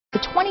The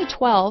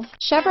 2012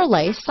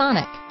 Chevrolet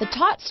Sonic. The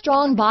taut,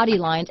 strong body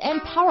lines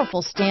and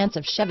powerful stance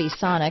of Chevy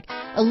Sonic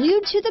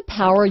allude to the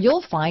power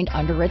you'll find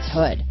under its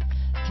hood.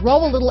 Throw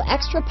a little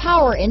extra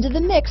power into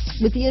the mix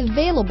with the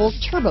available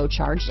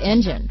turbocharged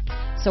engine.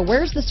 So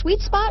where's the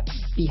sweet spot?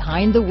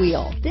 Behind the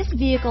wheel. This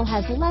vehicle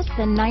has less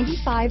than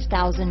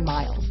 95,000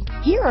 miles.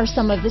 Here are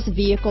some of this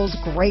vehicle's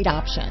great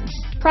options: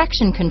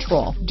 traction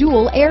control,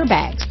 dual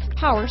airbags,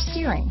 power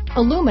steering,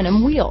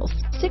 aluminum wheels,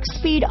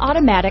 6-speed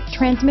automatic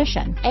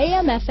transmission,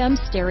 AM/FM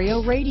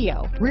stereo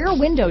radio, rear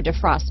window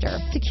defroster,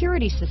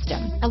 security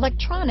system,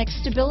 electronic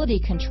stability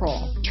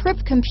control, trip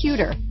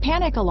computer,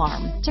 panic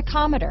alarm,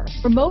 tachometer,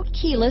 remote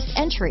keyless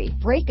entry,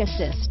 brake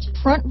assist,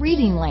 front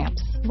reading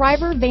lamps,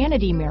 driver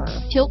vanity mirror,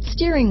 tilt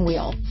steering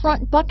wheel,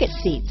 front bucket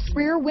seats,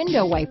 rear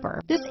window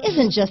wiper. This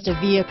isn't just a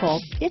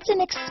vehicle, it's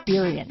an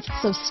experience.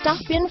 So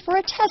stop in for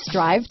a test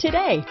drive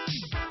today.